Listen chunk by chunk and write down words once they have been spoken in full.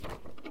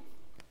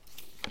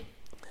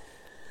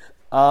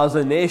As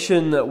a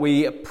nation,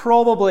 we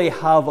probably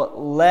have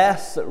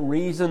less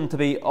reason to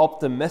be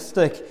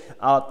optimistic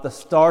at the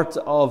start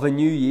of a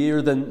new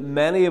year than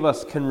many of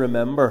us can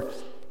remember.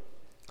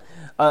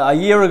 A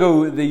year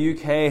ago, the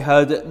UK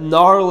had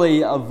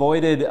narrowly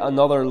avoided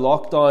another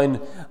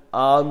lockdown,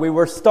 and we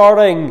were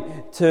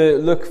starting to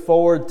look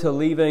forward to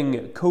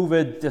leaving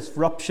COVID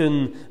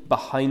disruption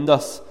behind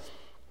us.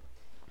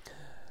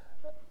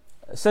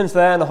 Since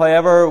then,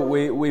 however,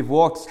 we've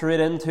walked straight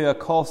into a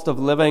cost of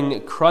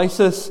living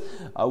crisis.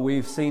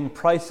 We've seen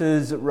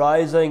prices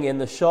rising in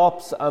the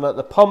shops and at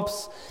the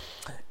pumps.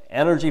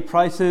 Energy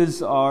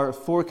prices are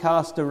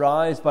forecast to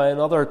rise by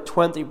another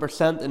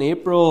 20% in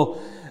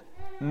April.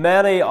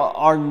 Many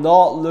are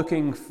not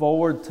looking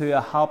forward to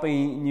a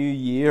happy new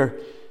year.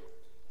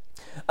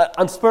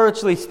 And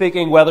spiritually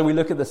speaking, whether we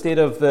look at the state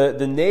of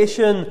the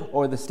nation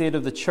or the state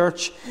of the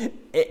church,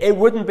 it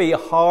wouldn't be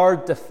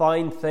hard to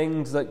find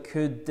things that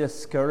could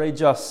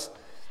discourage us.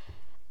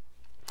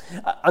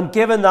 And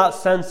given that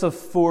sense of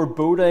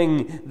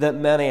foreboding that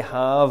many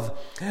have,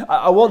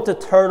 I want to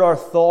turn our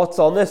thoughts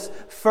on this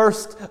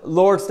first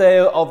Lord's Day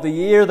of the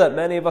year that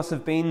many of us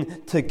have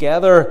been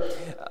together.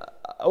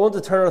 I want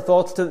to turn our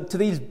thoughts to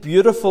these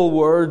beautiful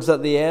words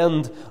at the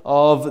end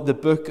of the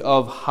book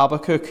of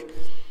Habakkuk.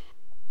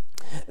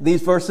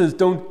 These verses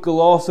don't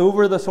gloss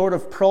over the sort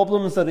of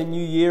problems that a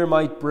new year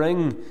might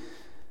bring,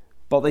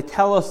 but they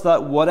tell us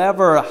that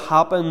whatever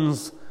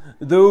happens,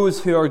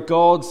 those who are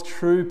God's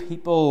true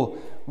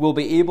people will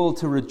be able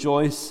to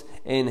rejoice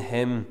in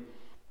Him.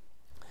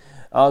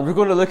 And we're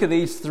going to look at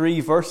these three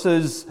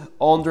verses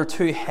under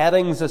two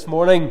headings this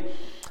morning.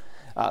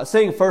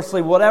 Saying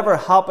firstly, whatever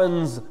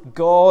happens,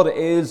 God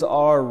is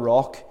our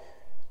rock.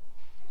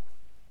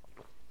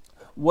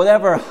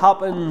 Whatever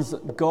happens,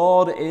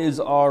 God is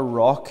our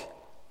rock.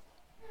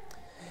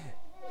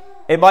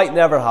 It might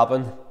never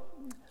happen.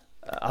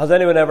 Has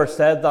anyone ever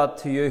said that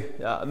to you?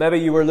 Maybe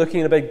you were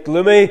looking a bit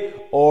gloomy,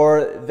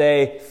 or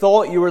they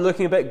thought you were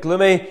looking a bit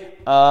gloomy,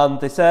 and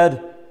they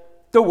said,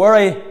 "Don't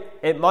worry,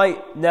 it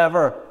might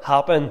never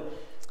happen."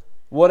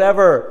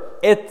 Whatever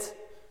it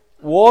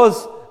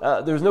was,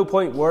 there's no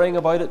point worrying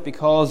about it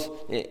because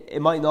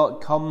it might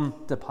not come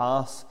to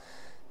pass.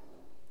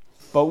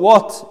 But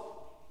what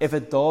if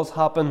it does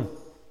happen?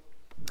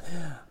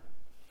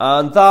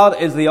 And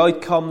that is the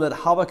outcome that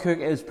Habakkuk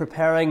is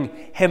preparing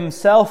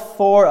himself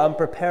for and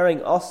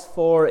preparing us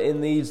for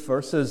in these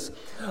verses.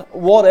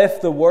 What if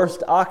the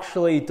worst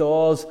actually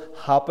does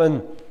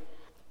happen?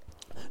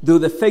 Though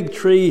the fig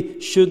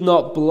tree should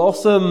not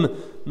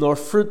blossom, nor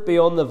fruit be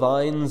on the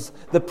vines,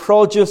 the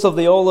produce of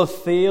the olive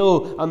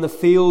fail, and the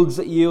fields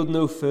yield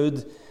no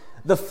food,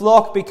 the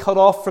flock be cut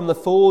off from the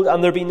fold,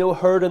 and there be no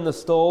herd in the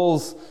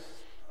stalls.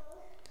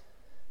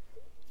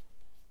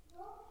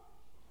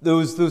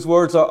 Those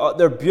words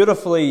they're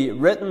beautifully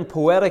written,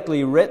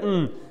 poetically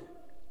written,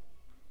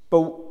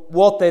 but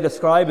what they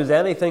describe is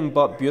anything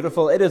but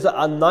beautiful. It is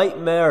a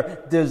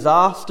nightmare,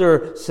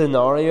 disaster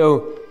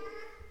scenario.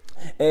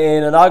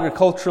 In an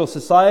agricultural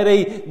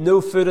society,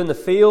 no food in the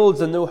fields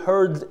and no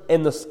herds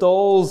in the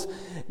stalls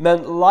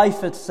meant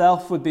life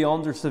itself would be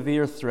under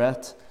severe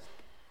threat.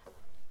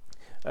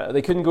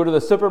 They couldn't go to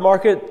the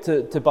supermarket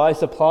to buy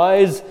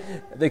supplies.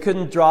 They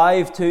couldn't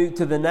drive to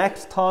the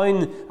next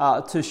town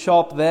to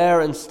shop there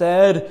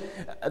instead.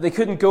 They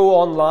couldn't go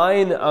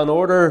online and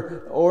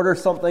order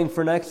something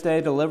for next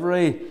day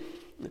delivery.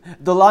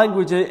 The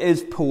language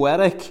is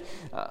poetic,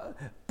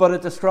 but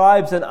it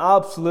describes an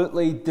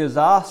absolutely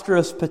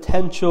disastrous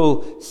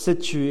potential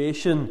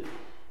situation.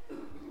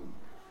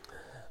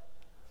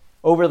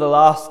 Over the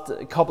last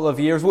couple of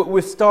years,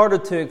 we've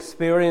started to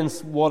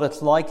experience what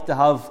it's like to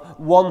have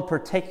one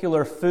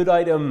particular food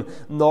item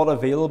not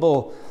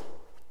available.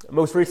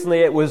 Most recently,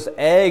 it was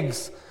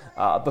eggs.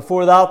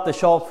 Before that, the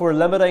shops were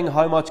limiting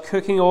how much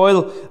cooking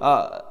oil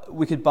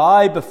we could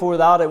buy. Before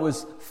that, it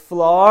was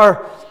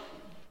flour.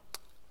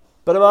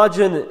 But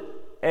imagine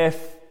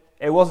if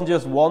it wasn't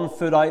just one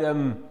food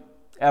item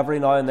every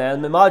now and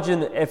then.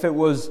 Imagine if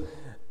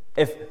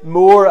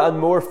more and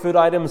more food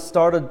items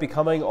started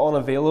becoming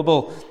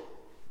unavailable.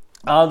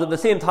 And at the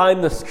same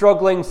time, the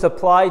struggling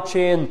supply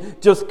chain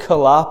just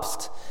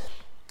collapsed.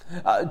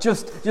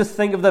 Just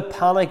think of the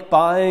panic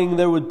buying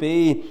there would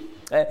be.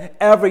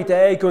 Every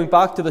day going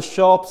back to the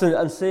shops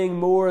and seeing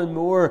more and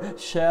more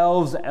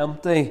shelves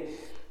empty.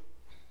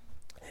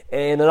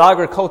 In an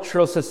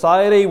agricultural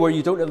society where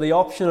you don't have the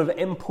option of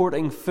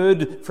importing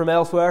food from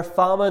elsewhere,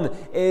 famine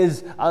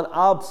is an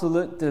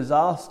absolute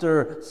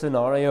disaster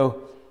scenario.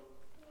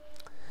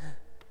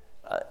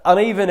 And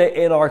even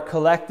in our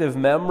collective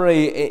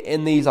memory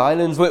in these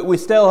islands, we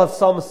still have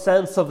some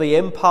sense of the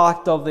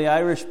impact of the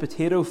Irish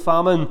potato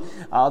famine,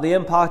 the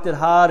impact it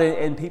had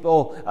in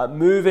people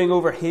moving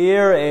over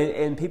here,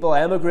 in people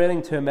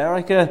emigrating to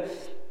America.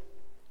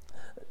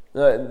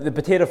 The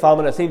potato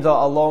famine, it seems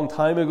a long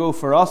time ago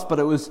for us, but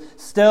it was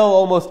still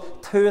almost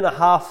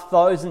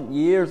 2,500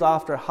 years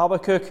after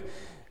Habakkuk.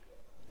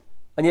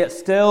 And yet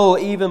still,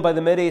 even by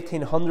the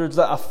mid-1800s,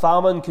 that a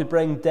famine could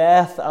bring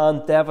death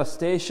and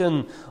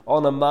devastation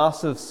on a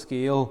massive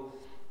scale.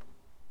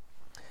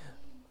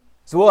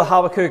 So what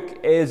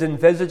Habakkuk is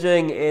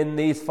envisaging in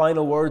these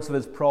final words of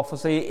his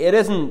prophecy, it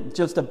isn't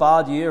just a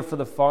bad year for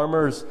the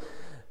farmers,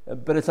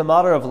 but it's a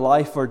matter of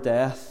life or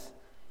death.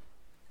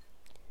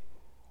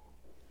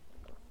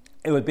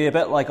 It would be a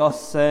bit like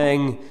us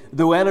saying,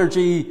 though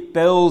energy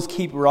bills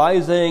keep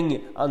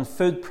rising and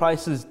food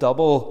prices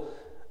double,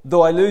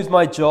 though I lose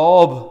my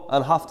job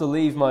and have to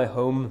leave my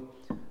home,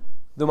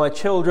 though my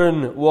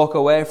children walk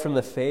away from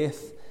the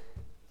faith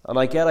and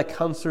I get a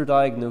cancer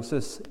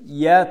diagnosis,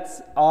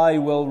 yet I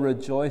will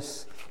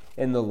rejoice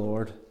in the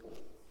Lord.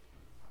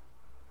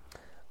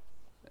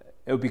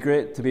 It would be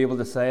great to be able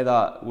to say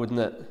that, wouldn't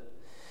it?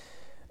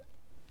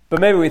 But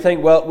maybe we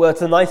think, well,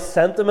 it's a nice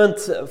sentiment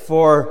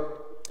for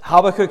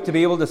Habakkuk to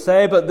be able to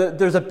say, but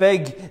there's a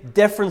big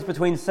difference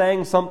between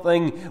saying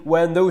something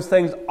when those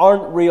things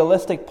aren't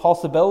realistic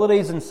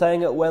possibilities and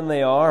saying it when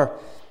they are.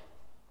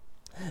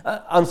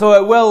 And so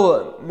it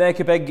will make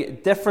a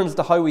big difference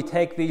to how we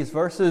take these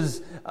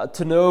verses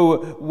to know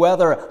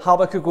whether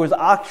Habakkuk was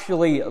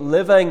actually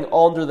living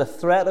under the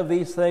threat of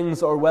these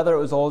things or whether it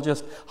was all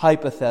just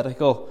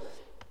hypothetical.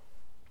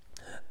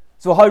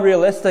 So how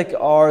realistic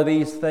are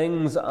these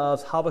things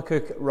as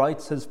Habakkuk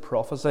writes his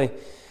prophecy?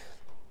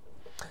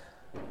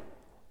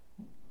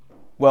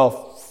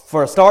 Well,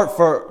 for a start,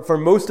 for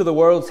most of the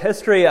world's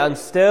history, and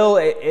still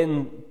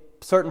in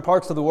certain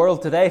parts of the world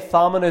today,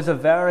 famine is a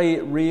very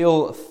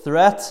real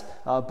threat.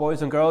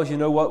 Boys and girls, you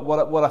know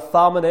what a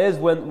famine is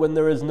when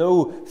there is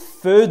no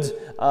food,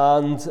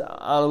 and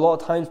a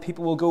lot of times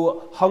people will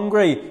go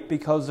hungry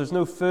because there's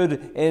no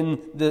food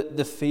in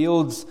the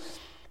fields.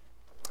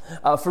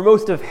 For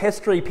most of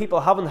history,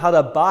 people haven't had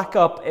a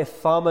backup if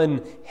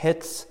famine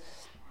hits.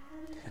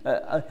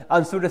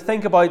 And so to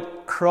think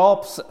about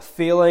crops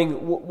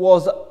failing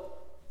was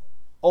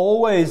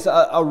always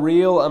a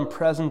real and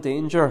present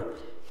danger.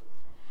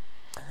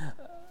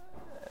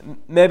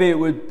 Maybe it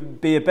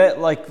would be a bit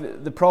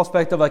like the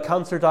prospect of a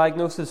cancer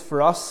diagnosis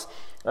for us.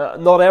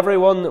 Not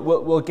everyone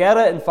will get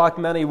it. In fact,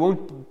 many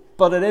won't.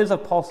 But it is a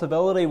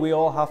possibility we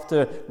all have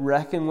to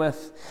reckon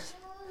with.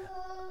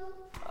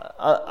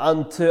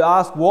 And to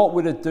ask, what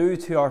would it do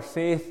to our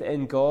faith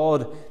in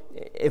God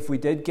if we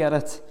did get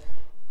it?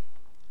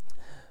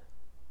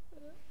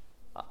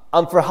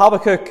 And for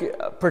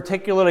Habakkuk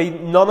particularly,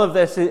 none of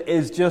this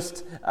is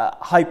just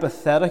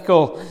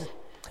hypothetical.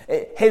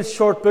 His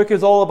short book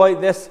is all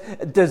about this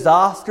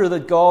disaster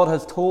that God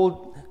has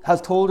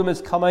told him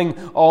is coming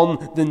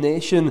on the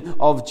nation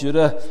of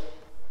Judah.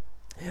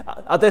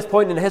 At this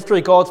point in history,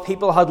 God's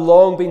people had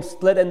long been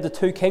split into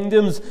two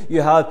kingdoms.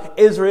 You had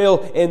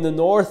Israel in the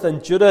north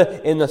and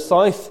Judah in the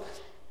south.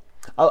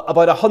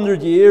 About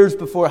 100 years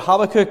before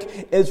Habakkuk,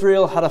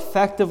 Israel had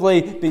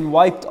effectively been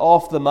wiped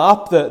off the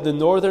map, the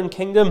northern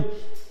kingdom.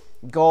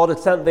 God had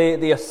sent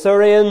the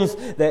Assyrians,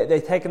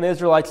 they'd taken the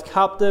Israelites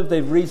captive,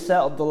 they've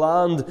resettled the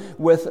land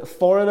with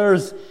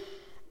foreigners.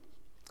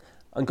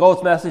 And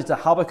God's message to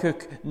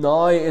Habakkuk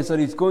now is that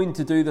he's going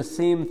to do the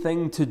same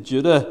thing to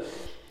Judah.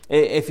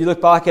 If you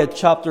look back at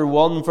chapter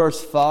 1,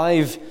 verse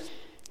 5,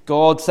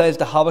 God says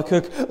to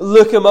Habakkuk,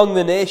 "Look among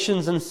the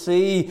nations and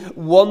see,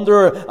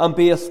 wonder and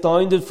be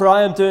astounded, for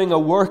I am doing a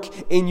work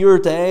in your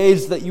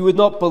days that you would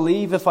not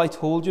believe if I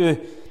told you.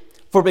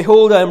 For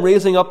behold, I am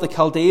raising up the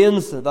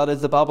Chaldeans," that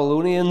is the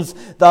Babylonians,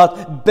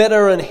 "that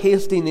bitter and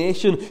hasty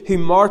nation who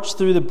march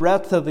through the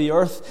breadth of the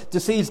earth to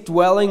seize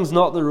dwellings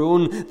not their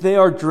own. They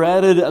are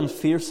dreaded and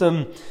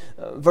fearsome."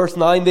 Verse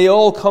 9, "They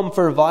all come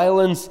for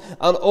violence,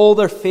 and all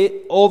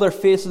their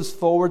faces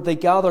forward. They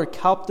gather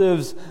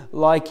captives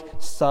like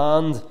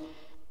sand."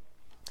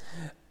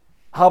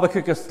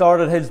 Habakkuk has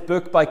started his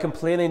book by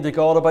complaining to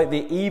God about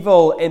the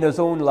evil in his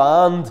own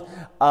land,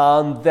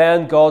 and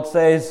then God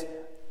says,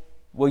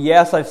 "Well,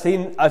 yes, I've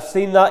seen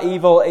that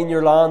evil in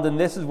your land, and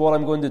this is what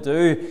I'm going to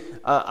do."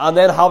 And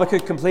then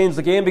Habakkuk complains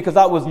again because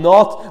that was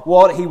not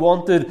what he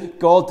wanted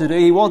God to do.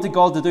 He wanted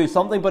God to do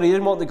something, but he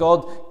didn't want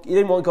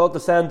God to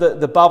send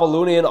the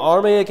Babylonian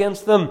army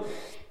against them.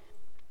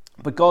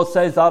 But God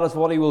says that is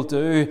what he will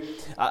do.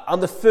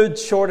 And the food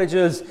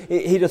shortages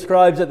he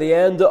describes at the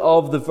end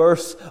of the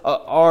verse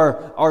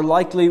are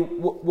likely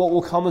what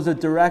will come as a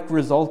direct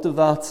result of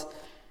that.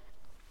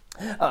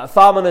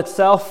 Famine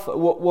itself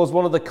was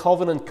one of the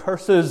covenant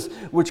curses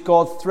which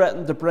God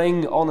threatened to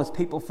bring on his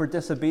people for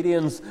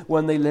disobedience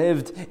when they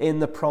lived in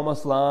the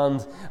promised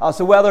land.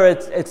 So whether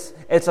it's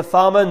a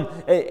famine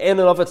in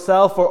and of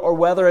itself or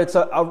whether it's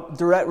a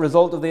direct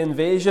result of the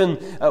invasion,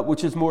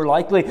 which is more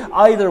likely,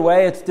 either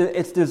way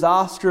it's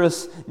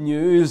disastrous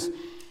news.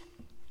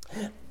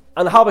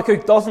 And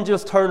Habakkuk doesn't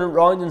just turn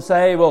around and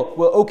say, well,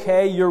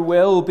 okay, your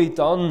will be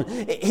done.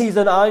 He's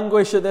in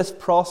anguish at this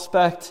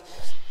prospect.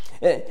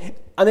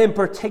 And in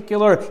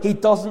particular, he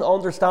doesn't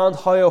understand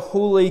how a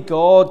holy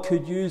God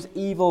could use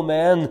evil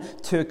men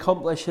to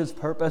accomplish his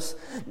purpose.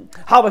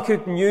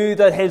 Habakkuk knew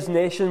that his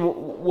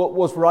nation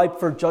was ripe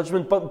for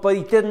judgment, but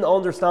he didn't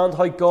understand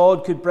how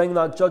God could bring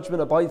that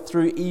judgment about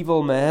through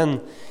evil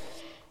men.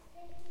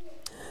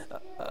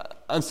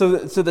 And so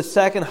the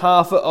second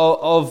half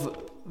of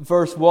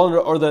verse 1,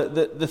 or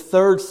the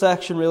third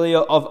section really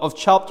of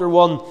chapter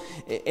 1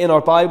 in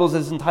our Bibles,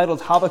 is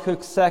entitled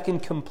Habakkuk's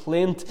Second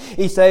Complaint.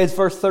 He says,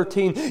 verse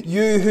 13,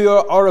 "You who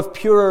are of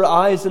purer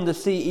eyes than to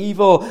see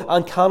evil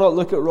and cannot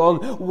look at wrong,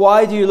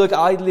 why do you look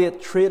idly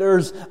at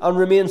traitors and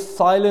remain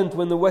silent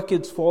when the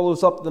wicked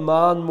swallows up the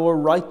man more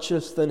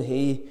righteous than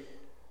he?"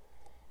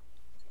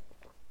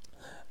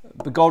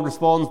 But God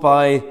responds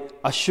by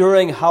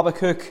assuring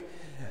Habakkuk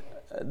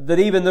that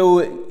even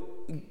though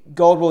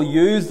God will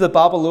use the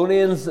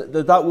Babylonians,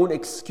 that won't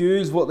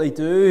excuse what they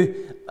do,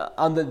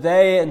 and that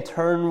they in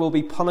turn will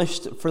be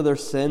punished for their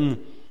sin.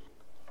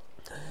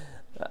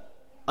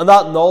 And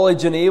that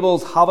knowledge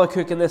enables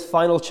Habakkuk in this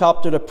final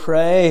chapter to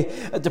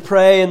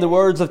pray in the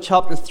words of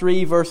chapter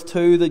 3 verse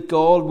 2, that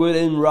God would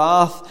in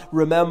wrath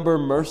remember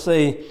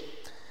mercy.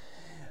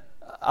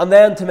 And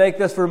then to make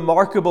this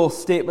remarkable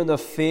statement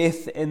of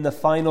faith in the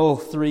final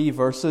 3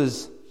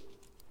 verses.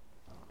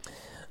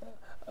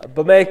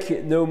 But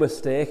make no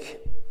mistake,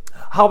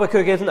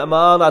 Habakkuk isn't a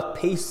man at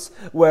peace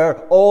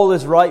where all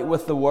is right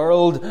with the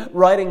world,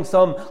 writing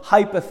some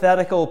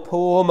hypothetical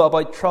poem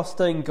about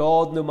trusting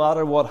God no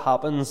matter what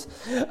happens.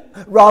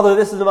 Rather,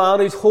 this is a man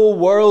whose whole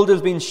world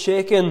has been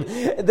shaken.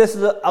 This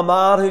is a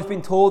man who's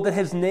been told that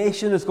his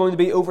nation is going to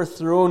be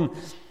overthrown.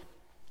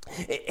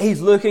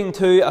 He's looking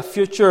to a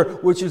future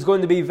which is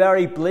going to be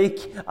very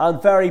bleak,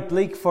 and very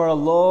bleak for a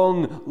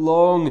long,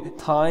 long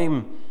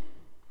time.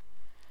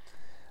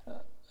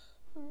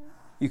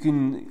 You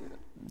can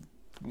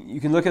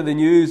look at the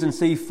news and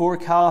see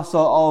forecasts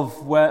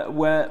of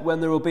when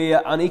there will be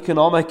an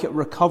economic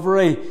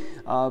recovery.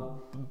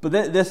 But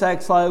this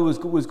exile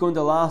was going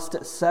to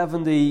last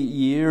 70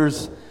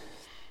 years.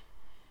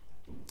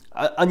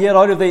 And yet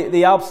out of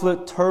the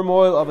absolute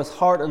turmoil of his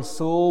heart and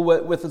soul,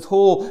 with his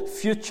whole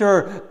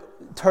future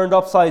turned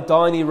upside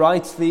down, he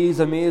writes these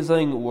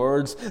amazing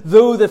words: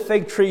 "Though the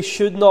fig tree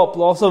should not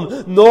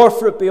blossom, nor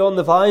fruit be on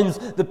the vines,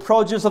 the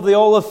produce of the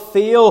olive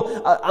fail,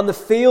 and the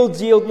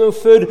fields yield no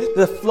food,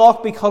 the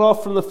flock be cut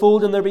off from the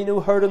fold, and there be no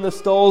herd in the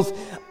stalls,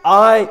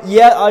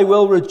 yet I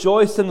will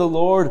rejoice in the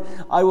Lord.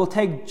 I will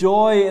take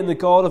joy in the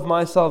God of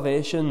my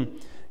salvation.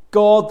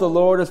 God the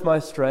Lord is my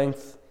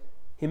strength.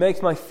 He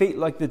makes my feet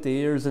like the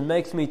deer's, and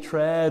makes me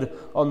tread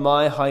on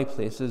my high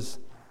places."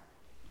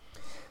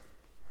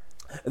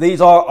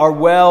 These are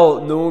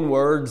well-known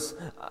words.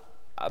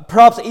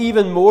 Perhaps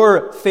even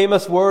more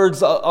famous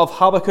words of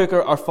Habakkuk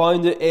are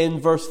found in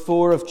verse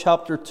 4 of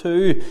chapter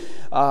 2,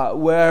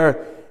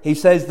 where he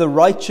says, "The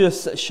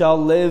righteous shall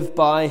live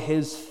by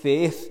his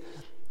faith."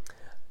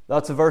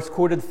 That's a verse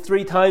quoted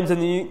 3 times in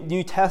the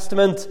New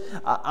Testament,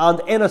 and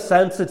in a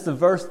sense it's the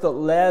verse that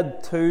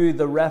led to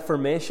the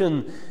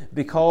Reformation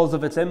because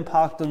of its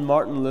impact on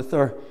Martin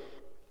Luther.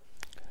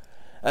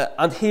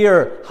 And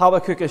here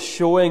Habakkuk is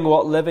showing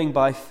what living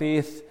by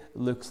faith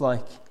looks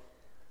like.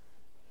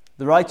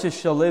 The righteous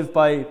shall live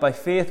by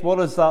faith. What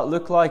does that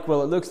look like?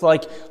 Well, it looks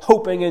like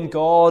hoping in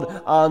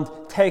God and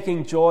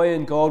taking joy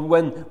in God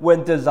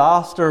when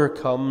disaster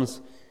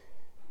comes.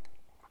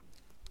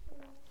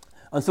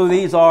 And so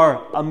these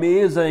are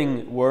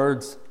amazing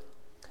words,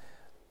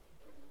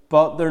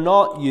 but they're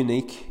not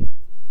unique.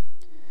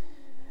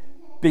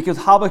 Because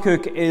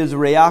Habakkuk is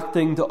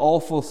reacting to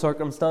awful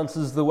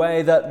circumstances the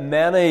way that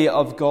many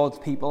of God's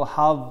people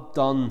have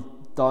done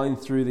down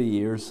through the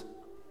years.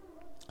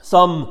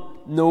 Some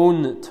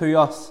known to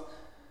us.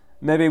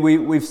 Maybe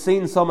we've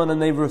seen someone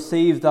and they've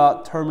received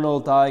that terminal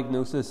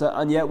diagnosis,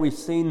 and yet we've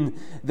seen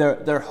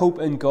their hope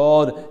in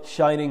God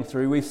shining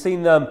through. We've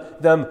seen them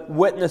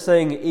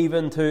witnessing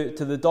even to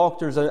the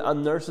doctors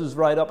and nurses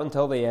right up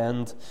until the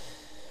end.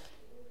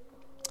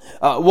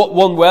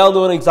 One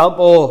well-known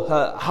example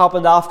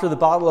happened after the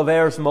Battle of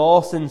Ayers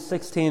Moss in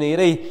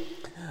 1680.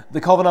 The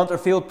Covenanter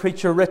field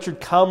preacher Richard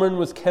Cameron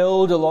was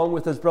killed along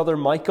with his brother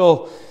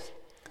Michael.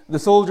 The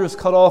soldiers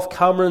cut off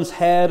Cameron's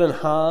head and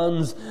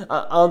hands,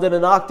 and in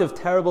an act of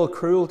terrible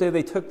cruelty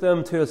they took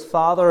them to his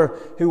father,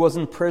 who was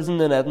in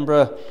prison in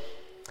Edinburgh.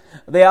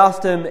 They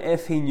asked him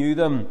if he knew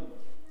them.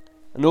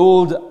 And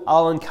old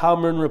Alan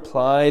Cameron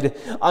replied,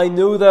 I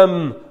know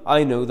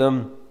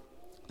them.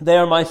 They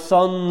are my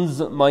sons,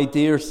 my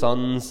dear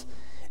sons.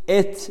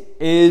 It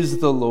is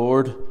the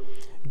Lord.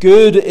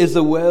 Good is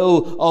the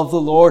will of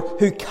the Lord,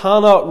 who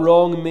cannot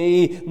wrong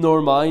me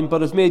nor mine,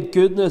 but has made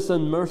goodness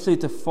and mercy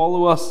to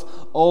follow us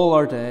all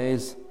our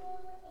days.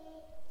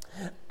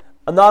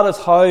 And that is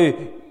how,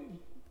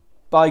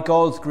 by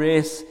God's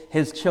grace,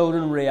 His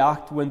children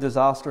react when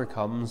disaster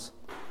comes.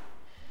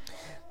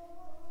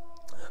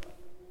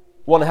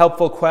 One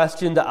helpful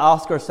question to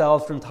ask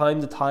ourselves from time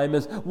to time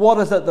is, what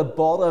is at the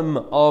bottom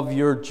of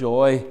your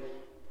joy?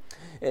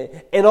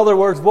 In other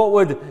words, what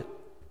would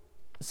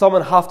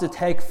someone have to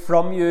take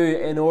from you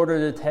in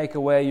order to take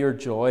away your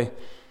joy?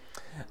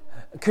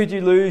 Could you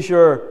lose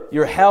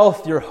your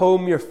health, your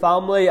home, your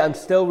family, and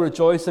still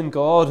rejoice in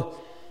God?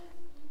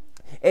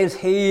 Is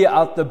He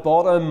at the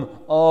bottom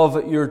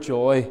of your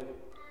joy?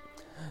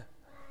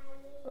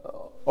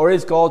 Or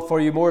is God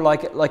for you more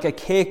like a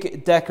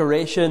cake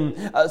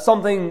decoration,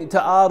 something to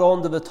add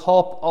on to the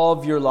top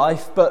of your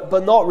life,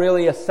 but not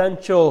really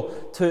essential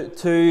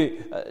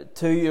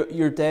to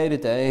your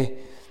day-to-day?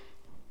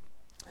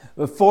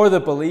 For the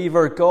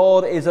believer,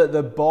 God is at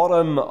the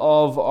bottom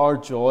of our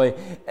joy.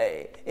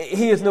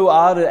 He is no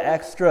added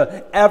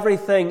extra.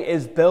 Everything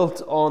is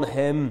built on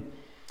Him.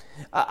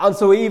 And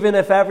so even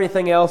if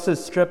everything else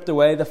is stripped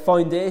away, the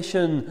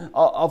foundation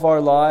of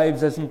our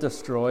lives isn't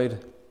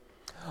destroyed.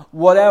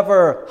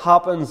 Whatever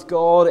happens,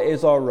 God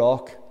is our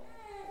rock.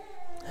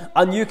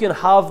 And you can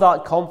have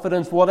that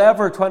confidence,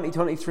 whatever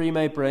 2023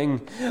 may bring.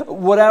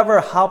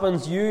 Whatever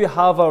happens, you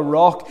have a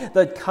rock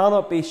that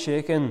cannot be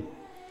shaken.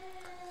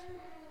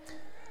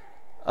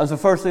 And so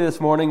firstly this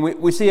morning,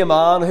 we see a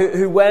man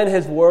who when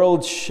his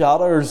world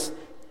shatters,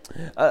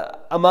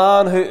 a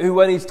man who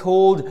when he's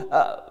told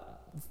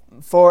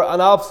for an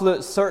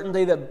absolute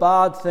certainty that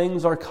bad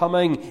things are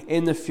coming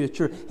in the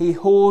future, he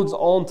holds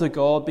on to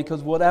God,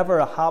 because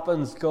whatever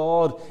happens,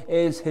 God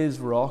is his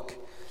rock.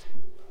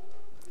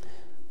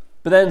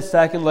 But then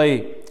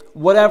secondly,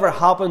 whatever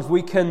happens,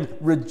 we can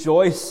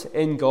rejoice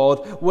in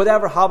God.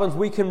 Whatever happens,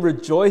 we can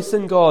rejoice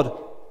in God.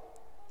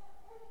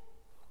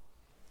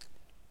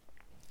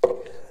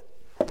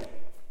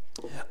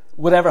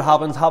 Whatever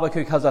happens,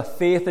 Habakkuk has a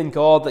faith in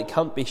God that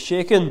can't be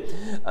shaken.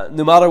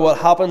 No matter what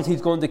happens,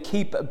 he's going to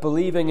keep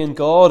believing in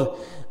God.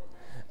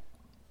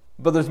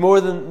 But there's more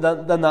than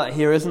that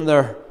here, isn't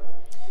there?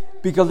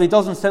 Because he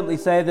doesn't simply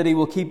say that he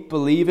will keep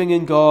believing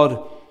in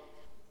God.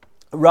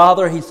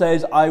 Rather, he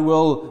says, I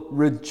will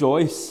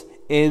rejoice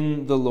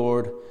in the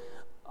Lord.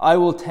 I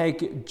will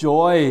take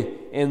joy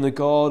in the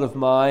God of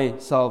my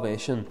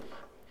salvation.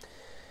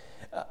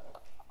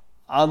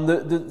 And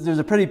there's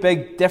a pretty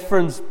big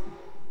difference,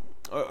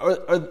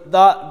 or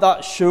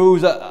that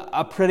shows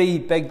a pretty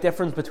big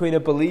difference between a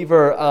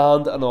believer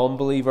and an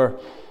unbeliever.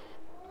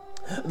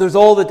 There's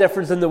all the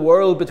difference in the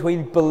world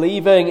between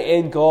believing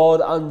in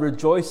God and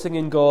rejoicing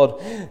in God.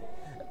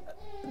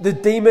 The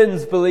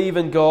demons believe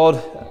in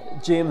God,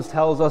 James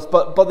tells us,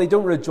 but they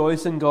don't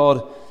rejoice in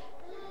God.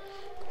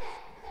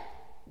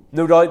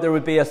 No doubt there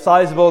would be a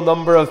sizable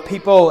number of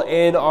people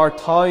in our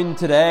town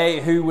today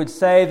who would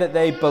say that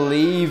they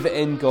believe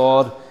in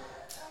God,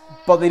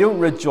 but they don't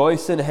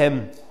rejoice in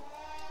Him.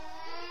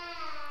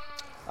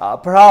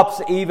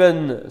 Perhaps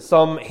even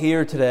some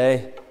here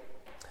today.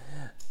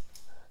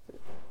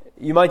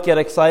 You might get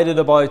excited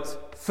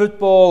about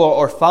football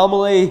or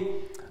family,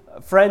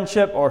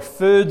 friendship or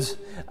food,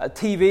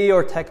 TV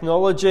or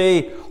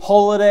technology,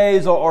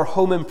 holidays or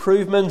home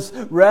improvements,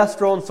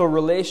 restaurants or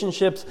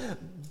relationships.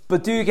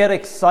 But do you get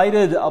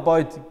excited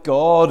about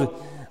God,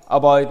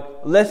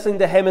 about listening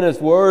to Him in His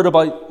Word,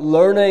 about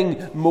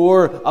learning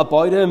more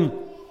about Him?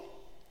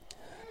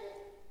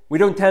 We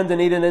don't tend to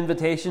need an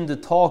invitation to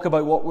talk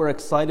about what we're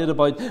excited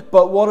about,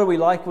 but what are we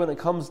like when it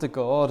comes to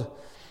God?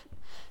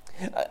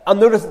 And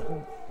notice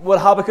what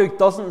Habakkuk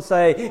doesn't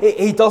say.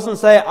 He doesn't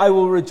say, I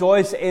will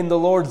rejoice in the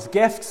Lord's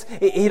gifts.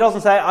 He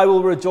doesn't say, I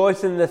will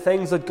rejoice in the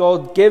things that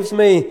God gives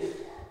me.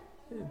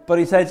 But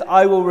he says,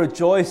 I will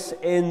rejoice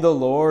in the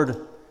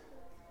Lord.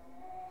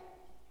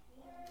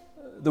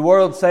 The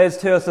world says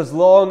to us, as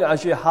long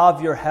as you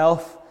have your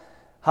health.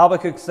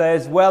 Habakkuk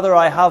says, whether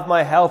I have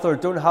my health or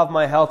don't have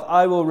my health,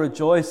 I will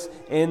rejoice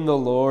in the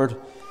Lord.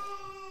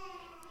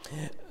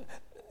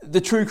 The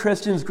true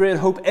Christian's great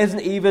hope isn't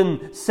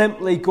even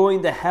simply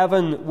going to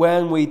heaven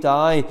when we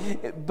die,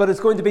 but it's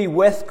going to be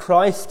with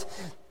Christ.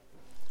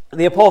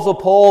 The Apostle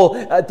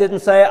Paul didn't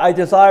say, I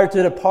desire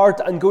to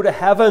depart and go to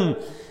heaven.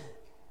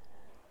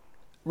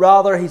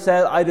 Rather, he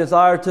said, I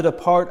desire to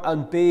depart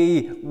and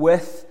be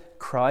with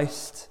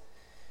Christ.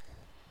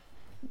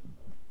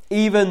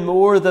 Even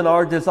more than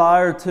our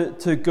desire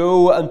to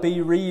go and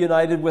be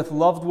reunited with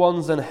loved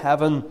ones in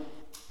heaven,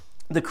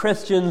 the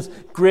Christian's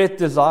great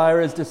desire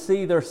is to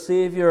see their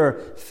Saviour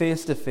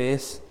face to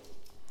face.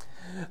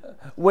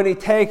 When He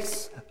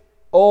takes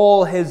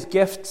all His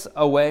gifts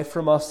away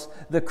from us,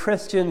 the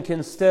Christian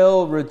can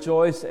still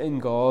rejoice in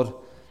God.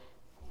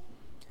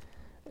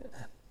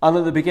 And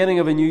at the beginning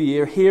of a new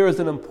year, here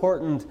is an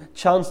important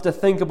chance to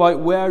think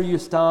about where you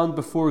stand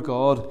before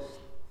God.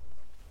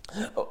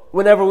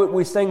 Whenever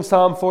we sing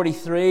Psalm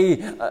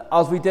 43,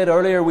 as we did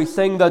earlier, we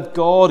sing that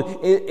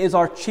God is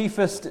our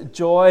chiefest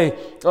joy,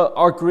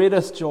 our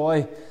greatest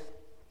joy.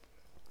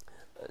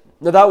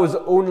 Now that was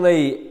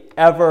only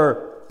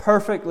ever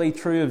perfectly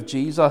true of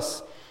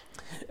Jesus.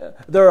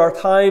 There are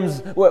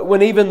times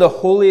when even the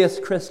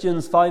holiest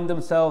Christians find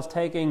themselves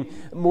taking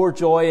more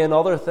joy in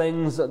other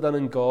things than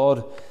in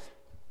God.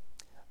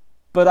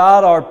 But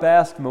at our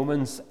best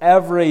moments,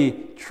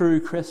 every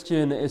true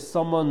Christian is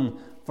someone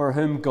for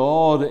whom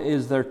God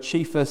is their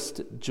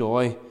chiefest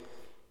joy.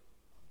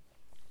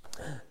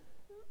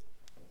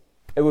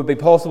 It would be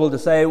possible to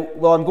say,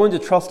 well, I'm going to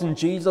trust in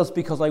Jesus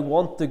because I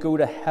want to go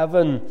to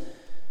heaven.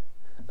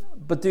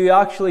 But do you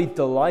actually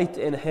delight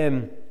in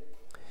Him?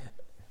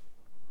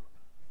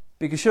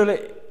 Because surely,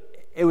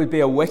 it would be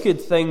a wicked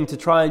thing to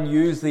try and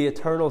use the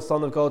eternal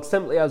Son of God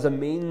simply as a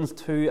means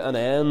to an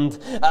end,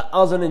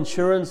 as an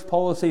insurance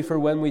policy for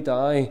when we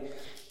die,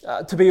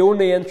 to be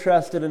only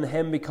interested in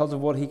Him because of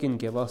what He can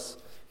give us.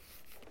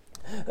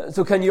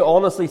 So can you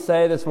honestly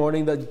say this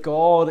morning that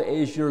God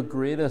is your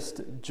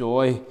greatest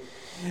joy?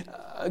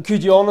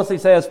 Could you honestly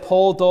say, as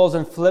Paul does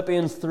in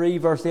Philippians 3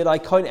 verse 8, I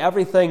count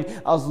everything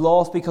as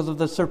loss because of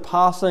the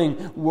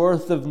surpassing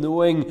worth of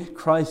knowing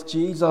Christ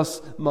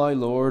Jesus my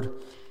Lord?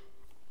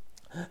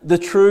 The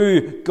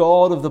true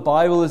God of the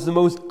Bible is the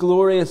most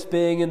glorious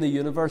being in the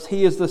universe.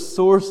 He is the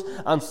source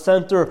and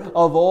center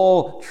of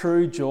all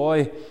true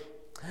joy.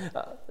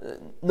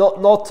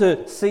 Not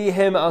to see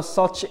Him as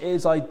such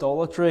is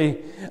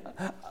idolatry.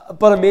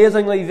 But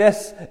amazingly,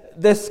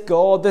 this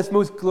God, this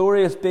most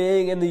glorious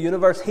being in the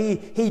universe,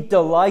 He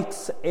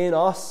delights in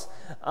us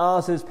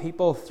as His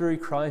people through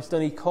Christ,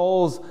 and He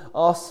calls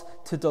us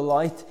to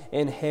delight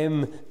in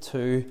Him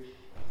too.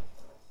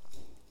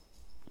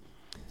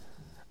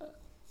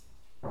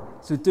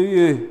 So do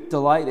you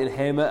delight in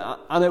Him?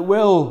 And it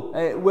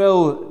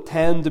will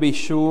tend to be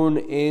shown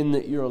in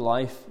your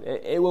life.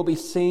 It will be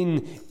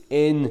seen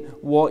in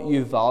what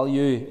you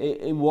value,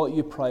 in what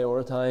you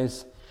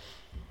prioritize.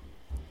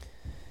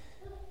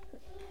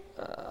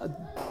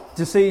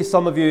 To see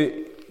some of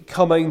you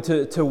coming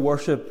to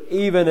worship,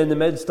 even in the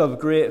midst of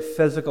great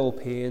physical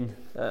pain,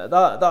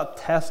 that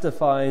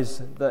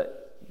testifies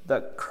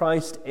that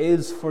Christ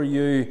is for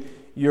you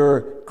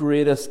your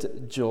greatest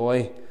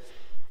joy.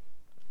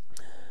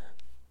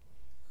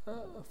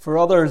 For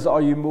others,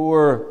 are you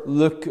more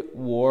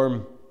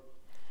lukewarm?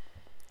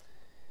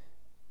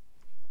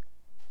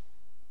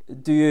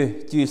 Do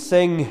you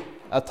sing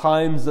at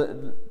times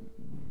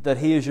that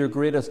He is your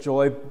greatest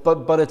joy,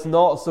 but it's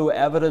not so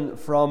evident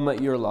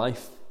from your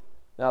life?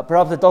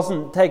 Perhaps it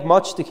doesn't take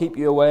much to keep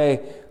you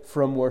away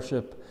from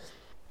worship.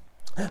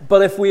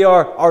 But if we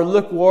are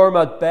lukewarm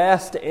at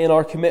best in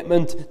our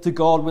commitment to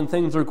God when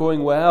things are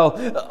going well,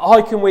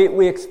 how can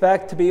we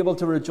expect to be able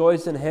to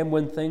rejoice in Him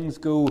when things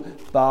go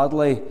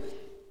badly?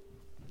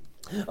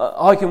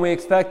 How can we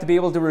expect to be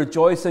able to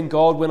rejoice in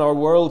God when our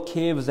world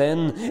caves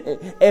in?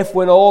 If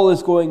when all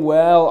is going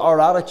well,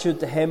 our attitude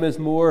to Him is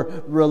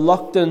more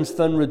reluctance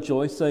than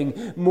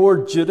rejoicing, more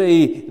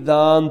duty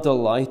than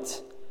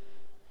delight.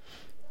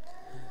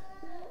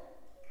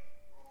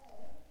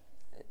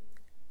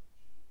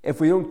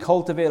 If we don't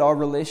cultivate our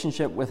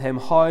relationship with Him,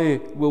 how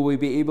will we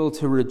be able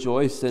to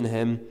rejoice in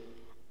Him?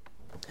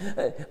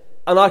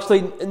 And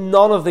actually,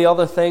 none of the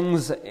other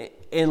things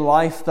in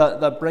life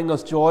that bring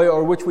us joy,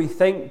 or which we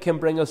think can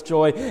bring us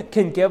joy,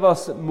 can give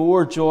us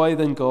more joy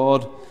than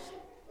God.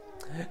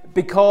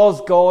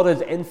 Because God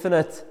is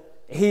infinite,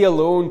 He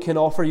alone can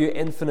offer you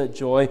infinite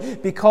joy.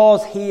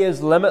 Because He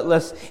is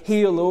limitless,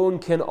 He alone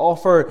can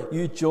offer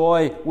you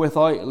joy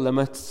without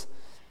limits.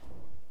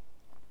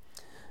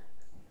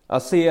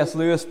 As C.S.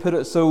 Lewis put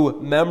it so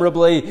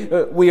memorably,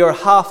 we are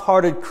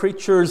half-hearted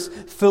creatures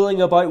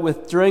fooling about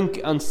with drink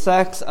and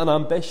sex and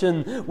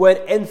ambition when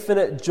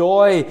infinite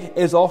joy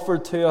is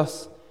offered to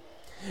us.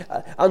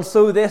 And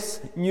so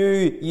this new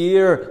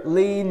year,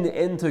 lean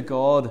into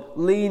God,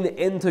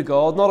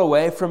 not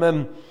away from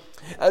Him.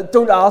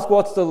 Don't ask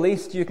what's the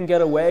least you can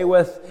get away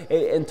with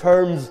in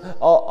terms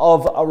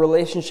of a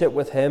relationship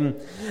with Him.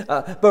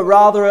 But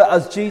rather,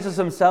 as Jesus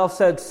Himself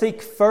said,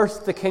 seek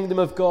first the kingdom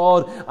of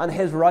God and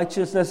His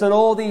righteousness, and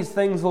all these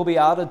things will be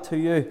added to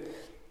you.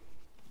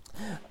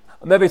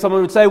 Maybe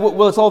someone would say,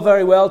 well, it's all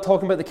very well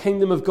talking about the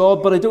kingdom of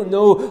God, but I don't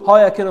know how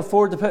I can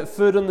afford to put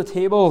food on the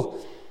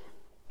table.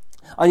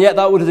 And yet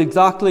that was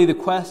exactly the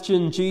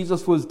question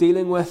Jesus was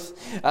dealing with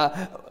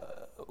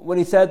when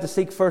He said to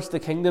seek first the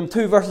kingdom.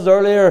 2 verses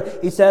earlier,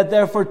 He said,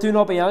 therefore do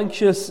not be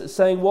anxious,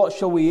 saying, what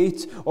shall we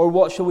eat, or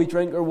what shall we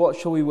drink, or what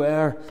shall we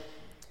wear?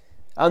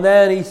 And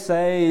then He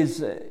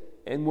says,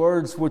 in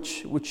words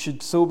which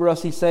should sober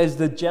us, He says,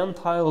 the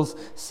Gentiles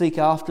seek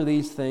after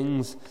these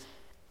things.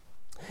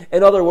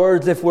 In other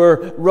words, if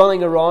we're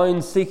running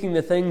around seeking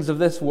the things of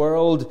this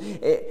world,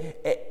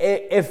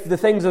 if the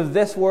things of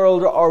this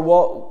world are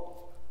what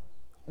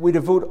we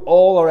devote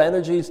all our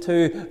energies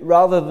to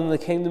rather than the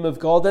kingdom of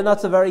God, then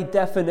that's the very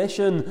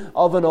definition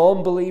of an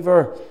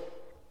unbeliever.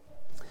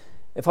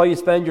 If how you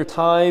spend your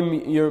time,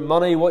 your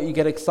money, what you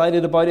get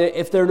excited about,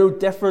 if they're no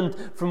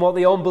different from what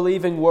the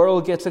unbelieving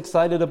world gets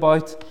excited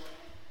about,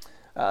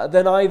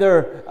 then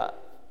either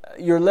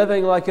you're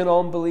living like an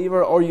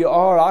unbeliever or you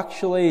are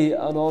actually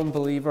an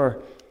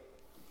unbeliever.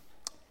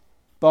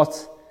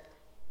 But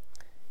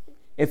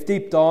if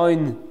deep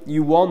down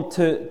you want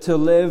to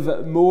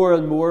live more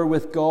and more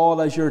with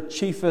God as your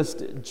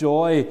chiefest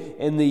joy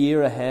in the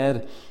year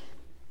ahead,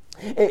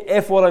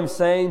 if what I'm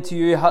saying to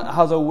you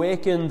has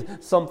awakened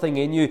something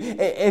in you,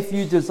 if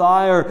you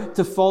desire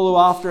to follow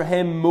after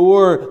Him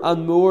more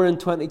and more in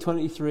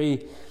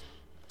 2023,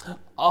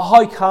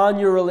 how can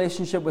your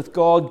relationship with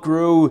God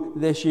grow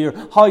this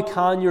year? How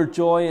can your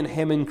joy in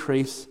Him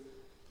increase?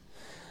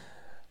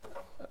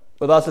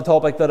 Well, that's a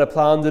topic that I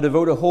plan to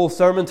devote a whole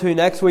sermon to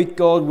next week,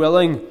 God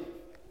willing.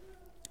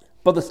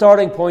 But the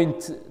starting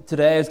point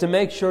today is to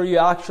make sure you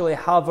actually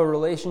have a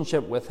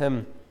relationship with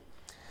Him.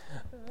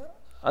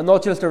 And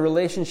not just a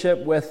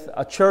relationship with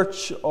a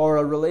church or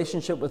a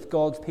relationship with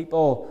God's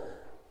people,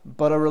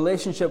 but a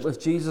relationship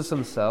with Jesus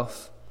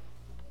Himself.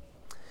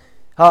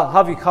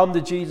 Have you come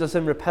to Jesus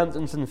in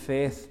repentance and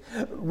faith,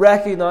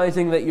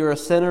 recognizing that you're a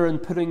sinner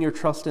and putting your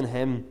trust in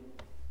Him?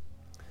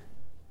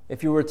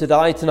 If you were to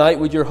die tonight,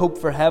 would your hope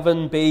for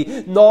heaven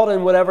be not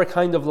in whatever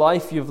kind of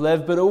life you've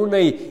lived, but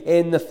only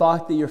in the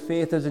fact that your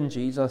faith is in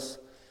Jesus?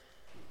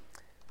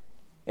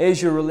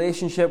 Is your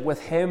relationship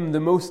with Him the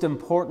most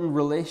important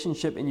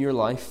relationship in your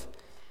life?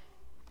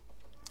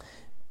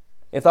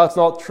 If that's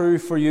not true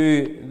for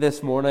you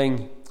this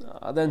morning,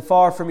 then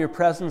far from your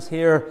presence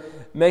here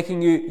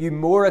making you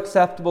more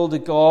acceptable to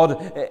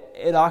God,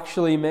 it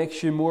actually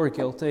makes you more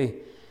guilty.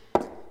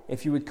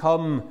 If you would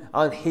come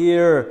and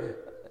hear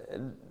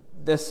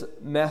this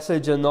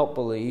message and not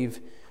believe.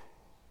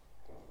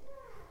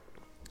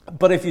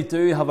 But if you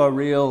do have a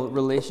real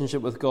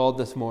relationship with God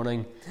this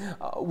morning,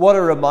 what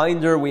a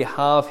reminder we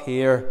have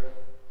here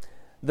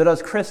that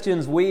as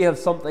Christians we have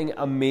something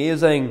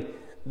amazing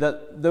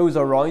that those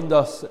around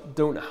us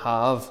don't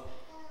have.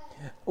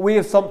 We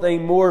have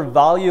something more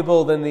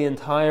valuable than the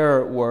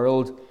entire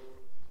world.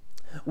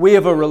 We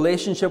have a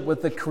relationship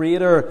with the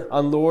Creator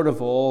and Lord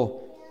of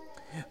all.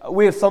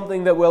 We have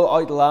something that will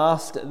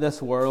outlast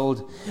this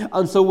world.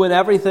 And so when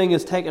everything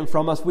is taken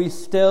from us, we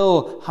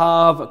still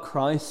have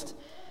Christ.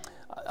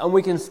 And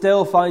we can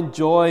still find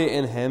joy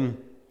in Him.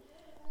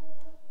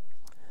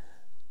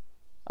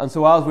 And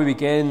so as we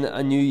begin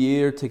a new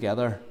year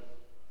together,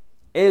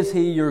 is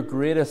He your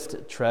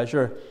greatest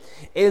treasure?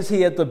 Is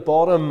He at the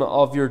bottom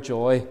of your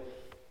joy?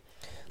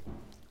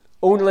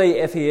 Only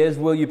if He is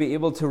will you be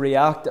able to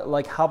react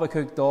like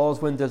Habakkuk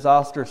does when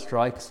disaster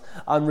strikes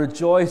and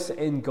rejoice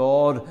in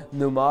God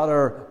no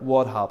matter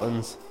what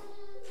happens.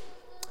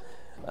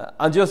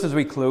 And just as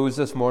we close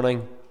this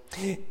morning,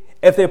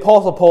 if the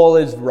Apostle Paul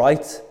is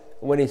right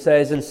when he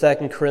says in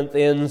 2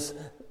 Corinthians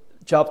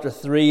chapter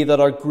 3 that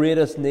our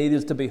greatest need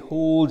is to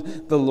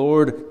behold the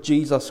Lord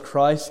Jesus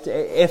Christ,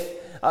 if,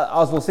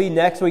 as we'll see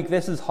next week,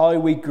 this is how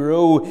we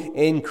grow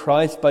in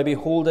Christ, by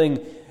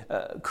beholding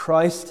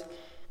Christ.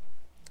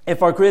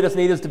 If our greatest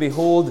need is to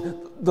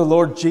behold the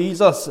Lord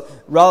Jesus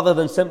rather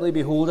than simply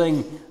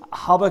beholding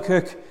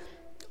Habakkuk,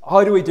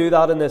 how do we do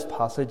that in this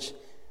passage?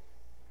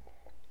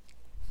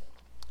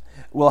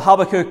 Well,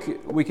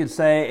 Habakkuk, we could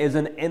say, is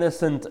an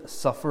innocent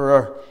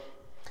sufferer.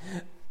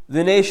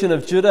 The nation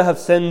of Judah have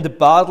sinned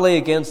badly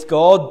against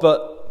God,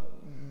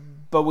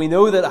 but we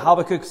know that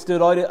Habakkuk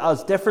stood out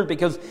as different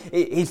because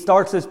he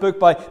starts this book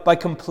by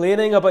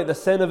complaining about the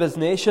sin of his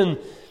nation.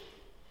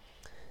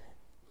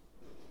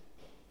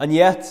 And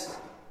yet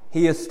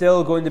he is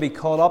still going to be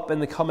caught up in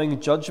the coming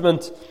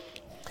judgment.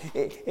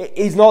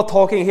 He's not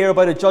talking here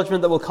about a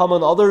judgment that will come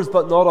on others,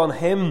 but not on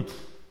him.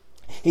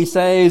 He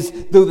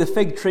says, though the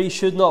fig tree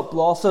should not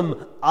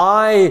blossom,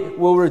 I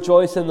will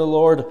rejoice in the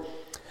Lord.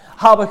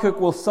 Habakkuk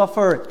will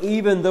suffer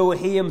even though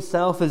he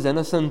himself is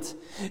innocent.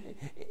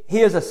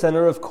 He is a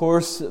sinner, of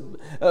course,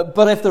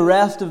 but if the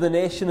rest of the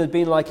nation had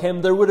been like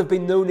him, there would have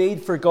been no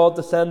need for God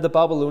to send the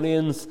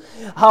Babylonians.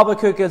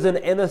 Habakkuk is an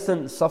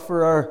innocent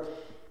sufferer.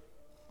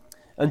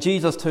 And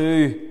Jesus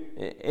too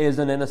is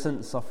an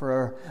innocent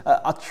sufferer,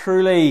 a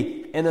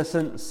truly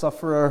innocent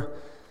sufferer.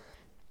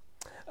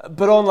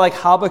 But unlike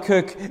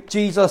Habakkuk,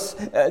 Jesus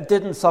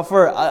didn't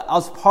suffer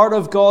as part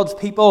of God's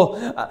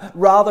people.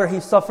 Rather, he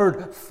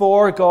suffered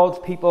for God's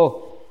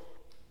people.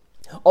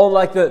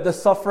 Unlike the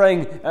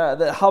suffering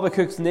that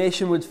Habakkuk's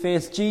nation would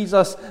face,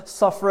 Jesus'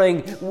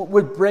 suffering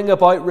would bring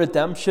about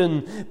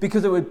redemption,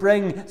 because it would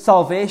bring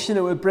salvation,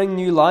 it would bring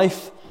new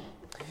life.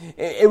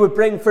 It would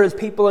bring for his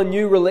people a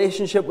new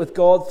relationship with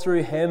God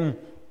through him,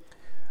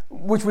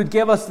 which would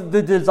give us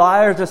the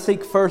desire to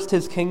seek first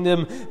his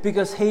kingdom,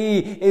 because he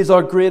is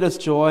our greatest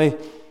joy.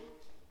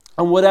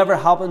 And whatever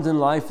happens in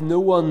life, no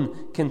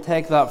one can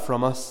take that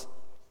from us.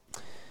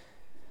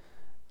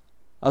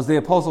 As the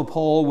Apostle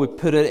Paul would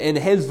put it in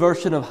his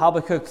version of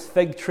Habakkuk's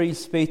fig tree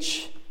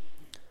speech,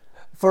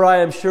 for I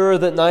am sure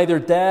that neither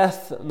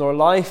death, nor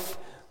life,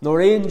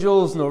 nor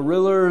angels, nor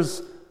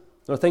rulers,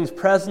 nor things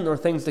present, nor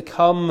things to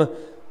come,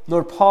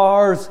 nor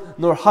powers,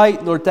 nor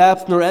height, nor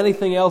depth, nor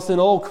anything else in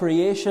all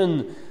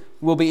creation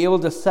will be able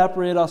to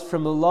separate us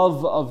from the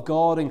love of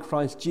God in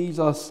Christ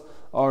Jesus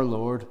our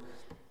Lord.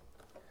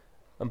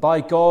 And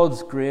by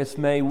God's grace,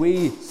 may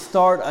we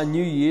start a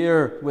new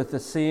year with the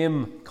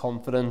same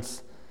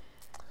confidence.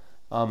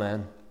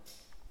 Amen.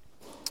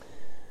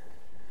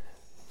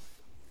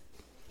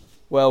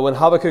 Well, when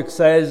Habakkuk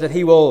says that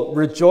he will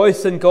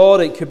rejoice in God,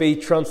 it could be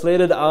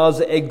translated as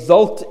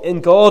exult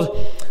in God.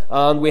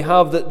 And we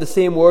have the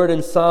same word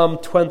in Psalm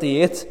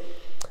 28.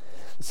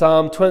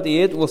 Psalm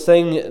 28, we'll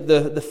sing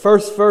the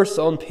first verse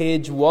on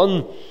page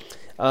 1,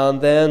 and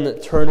then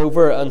turn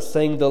over and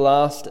sing the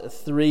last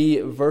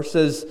 3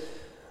 verses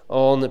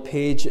on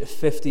page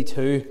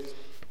 52.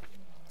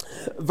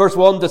 Verse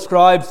 1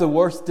 describes the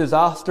worst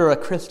disaster a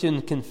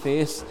Christian can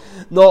face.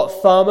 Not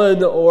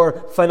famine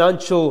or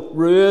financial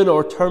ruin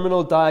or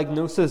terminal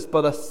diagnosis,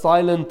 but a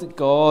silent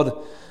God.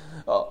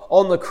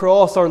 On the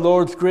cross, our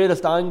Lord's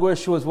greatest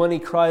anguish was when he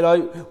cried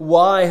out,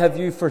 "Why have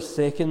you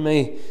forsaken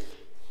me?"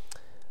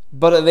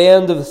 But at the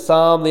end of the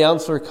psalm, the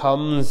answer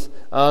comes,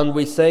 and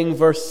we sing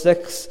verse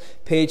 6,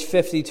 page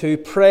 52,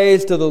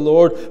 "Praise to the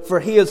Lord,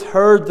 for he has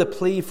heard the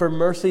plea for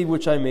mercy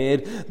which I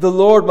made. The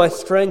Lord my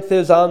strength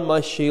is and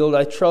my shield.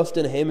 I trust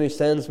in him who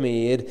sends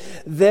me aid.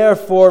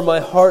 Therefore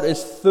my heart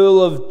is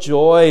full of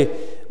joy.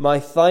 My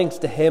thanks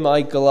to him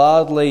I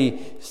gladly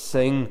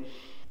sing."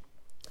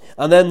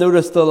 And then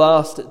notice the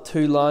last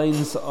two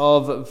lines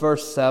of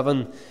verse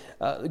 7.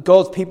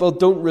 God's people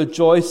don't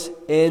rejoice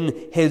in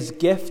his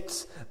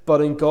gifts, but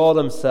in God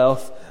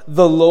himself.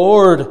 The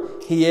Lord,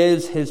 he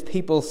is his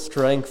people's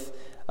strength,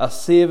 a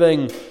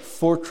saving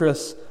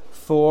fortress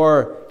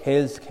for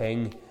his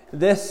king.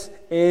 This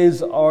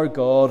is our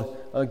God,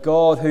 a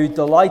God who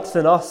delights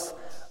in us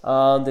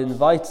and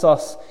invites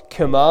us,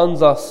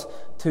 commands us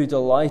to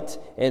delight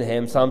in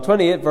him. Psalm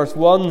 28 verse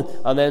 1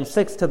 and then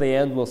 6 to the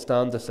end, we'll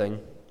stand to sing.